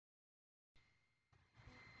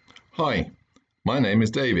Hi, my name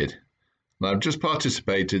is David, and I've just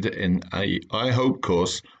participated in a iHOPE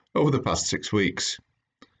course over the past 6 weeks.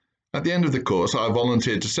 At the end of the course, I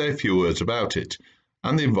volunteered to say a few words about it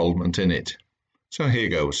and the involvement in it. So here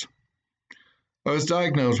goes. I was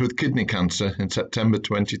diagnosed with kidney cancer in September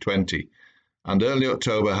 2020 and early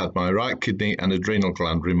October had my right kidney and adrenal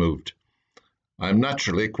gland removed. I am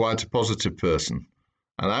naturally quite a positive person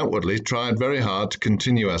and outwardly tried very hard to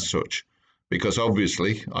continue as such, because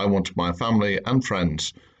obviously I wanted my family and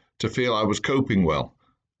friends to feel I was coping well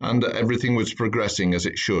and everything was progressing as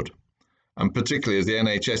it should, and particularly as the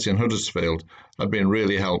NHS in Huddersfield had been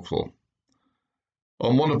really helpful.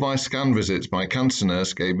 On one of my scan visits, my cancer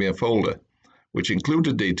nurse gave me a folder which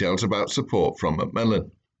included details about support from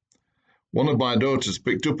Macmillan. One of my daughters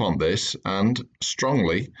picked up on this and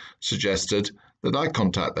strongly suggested that I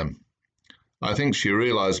contact them. I think she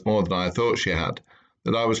realised more than I thought she had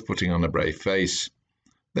that I was putting on a brave face.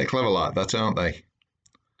 They're clever like that, aren't they?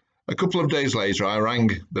 A couple of days later, I rang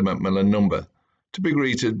the Macmillan number to be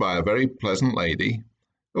greeted by a very pleasant lady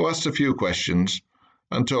who asked a few questions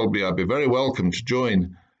and told me I'd be very welcome to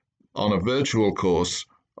join on a virtual course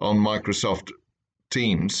on Microsoft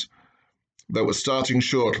Teams that was starting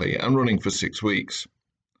shortly and running for 6 weeks.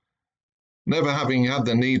 Never having had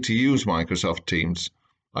the need to use Microsoft Teams,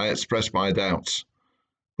 I expressed my doubts,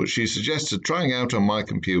 but she suggested trying out on my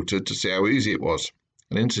computer to see how easy it was,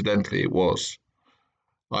 and incidentally it was.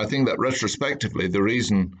 I think that retrospectively the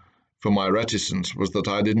reason for my reticence was that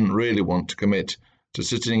I didn't really want to commit to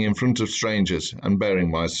sitting in front of strangers and baring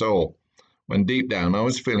my soul, when deep down I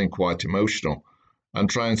was feeling quite emotional and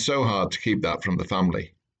trying so hard to keep that from the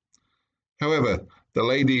family. However, the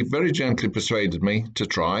lady very gently persuaded me to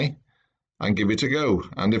try and give it a go,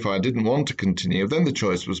 and if I didn't want to continue, then the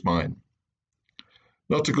choice was mine.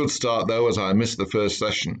 Not a good start though, as I missed the first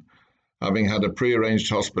session, having had a pre-arranged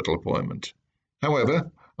hospital appointment. However,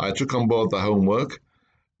 I took on board the homework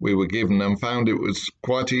we were given and found it was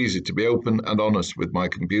quite easy to be open and honest with my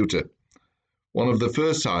computer. One of the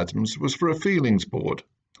first items was for a feelings board,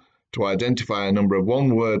 to identify a number of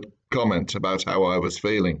one-word comments about how I was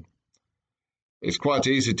feeling. It's quite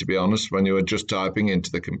easy to be honest when you are just typing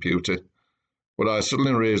into the computer, but I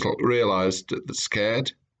suddenly realised that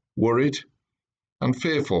scared, worried, and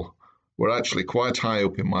fearful were actually quite high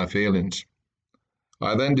up in my feelings.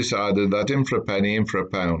 I then decided that in for a penny, in for a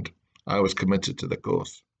pound, I was committed to the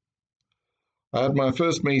course. I had my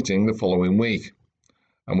first meeting the following week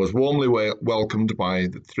and was warmly welcomed by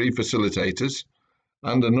the 3 facilitators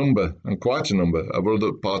and quite a number of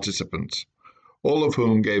other participants, all of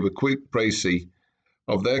whom gave a quick précis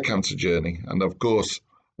of their cancer journey, and of course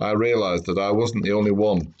I realised that I wasn't the only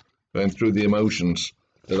one going through the emotions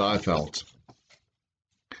that I felt.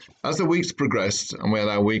 As the weeks progressed and we had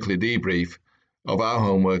our weekly debrief of our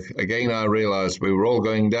homework, again I realised we were all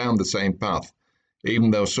going down the same path,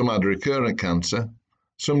 even though some had recurrent cancer,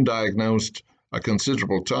 some diagnosed a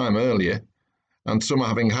considerable time earlier, and some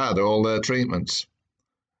having had all their treatments.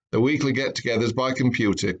 The weekly get-togethers by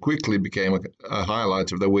computer quickly became a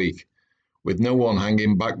highlight of the week, with no one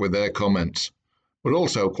hanging back with their comments, but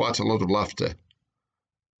also quite a lot of laughter.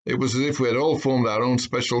 It was as if we had all formed our own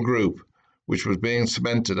special group, which was being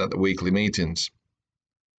cemented at the weekly meetings.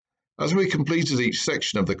 As we completed each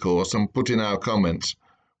section of the course and put in our comments,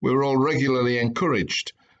 we were all regularly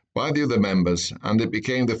encouraged by the other members, and it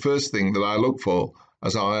became the first thing that I looked for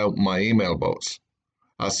as I opened my email box,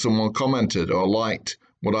 as someone commented or liked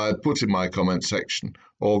what I had put in my comment section,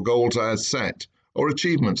 or goals I had set, or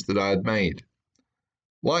achievements that I had made.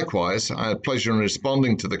 Likewise, I had pleasure in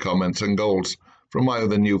responding to the comments and goals from my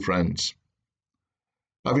other new friends.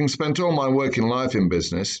 Having spent all my working life in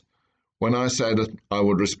business, when I said I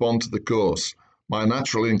would respond to the course, my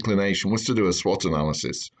natural inclination was to do a SWOT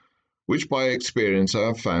analysis, which by experience I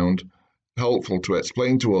have found helpful to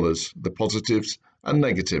explain to others the positives and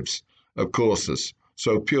negatives of courses.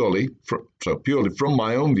 So purely from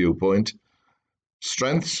my own viewpoint,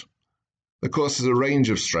 strengths. The course is a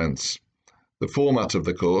range of strengths. The format of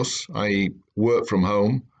the course, i.e. work from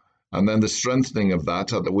home, and then the strengthening of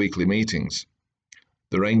that at the weekly meetings.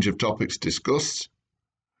 The range of topics discussed,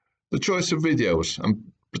 the choice of videos,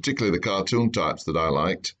 and particularly the cartoon types that I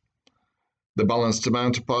liked, the balanced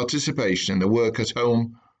amount of participation in the work at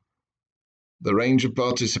home, the range of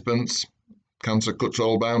participants, cancer cuts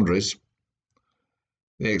all boundaries,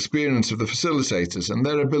 the experience of the facilitators and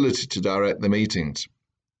their ability to direct the meetings.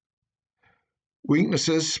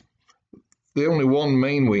 Weaknesses. The only one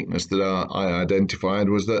main weakness that I identified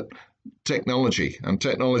was that technology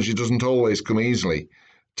doesn't always come easily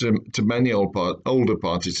to many older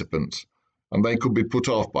participants, and they could be put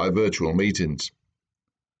off by virtual meetings.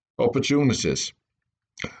 Opportunities.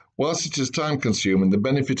 Whilst it is time-consuming, the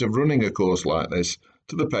benefit of running a course like this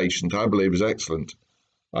to the patient, I believe, is excellent.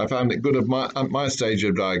 I found it good at my stage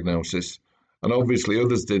of diagnosis, and obviously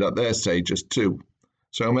others did at their stages too.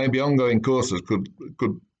 So maybe ongoing courses could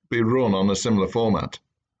be run on a similar format.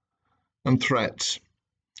 And threats.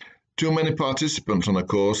 Too many participants on a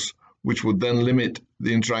course, which would then limit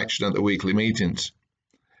the interaction at the weekly meetings.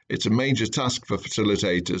 It's a major task for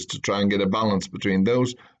facilitators to try and get a balance between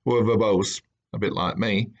those who are verbose, a bit like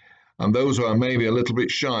me, and those who are maybe a little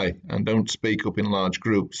bit shy and don't speak up in large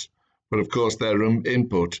groups. But of course their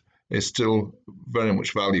input is still very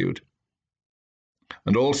much valued.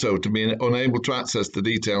 And also to be unable to access the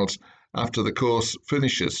details after the course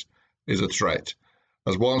finishes is a threat,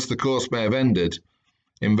 as whilst the course may have ended,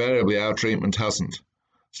 invariably our treatment hasn't.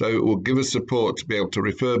 So it will give us support to be able to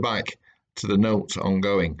refer back to the notes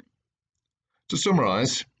ongoing. To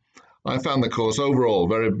summarise, I found the course overall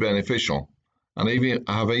very beneficial, and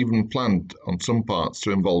I have even planned on some parts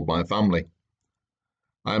to involve my family.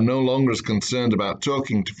 I am no longer as concerned about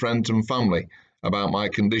talking to friends and family about my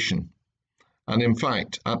condition, and in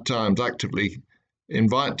fact, at times actively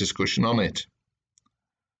invite discussion on it.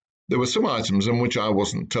 There were some items in which I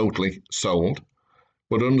wasn't totally sold,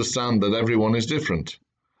 but understand that everyone is different,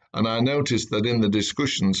 and I noticed that in the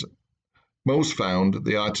discussions, most found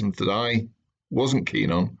the items that I wasn't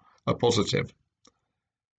keen on are positive.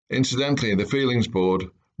 Incidentally, the feelings board,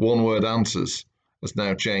 one-word answers, has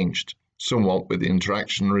now changed somewhat with the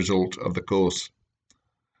interaction result of the course.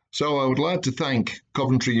 So I would like to thank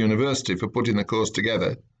Coventry University for putting the course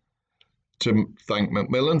together, to thank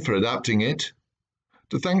Macmillan for adapting it,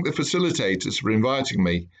 to thank the facilitators for inviting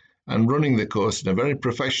me and running the course in a very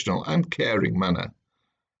professional and caring manner,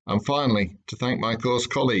 and finally to thank my course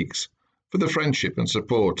colleagues for the friendship and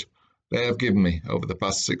support they have given me over the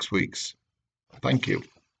past 6 weeks. Thank you.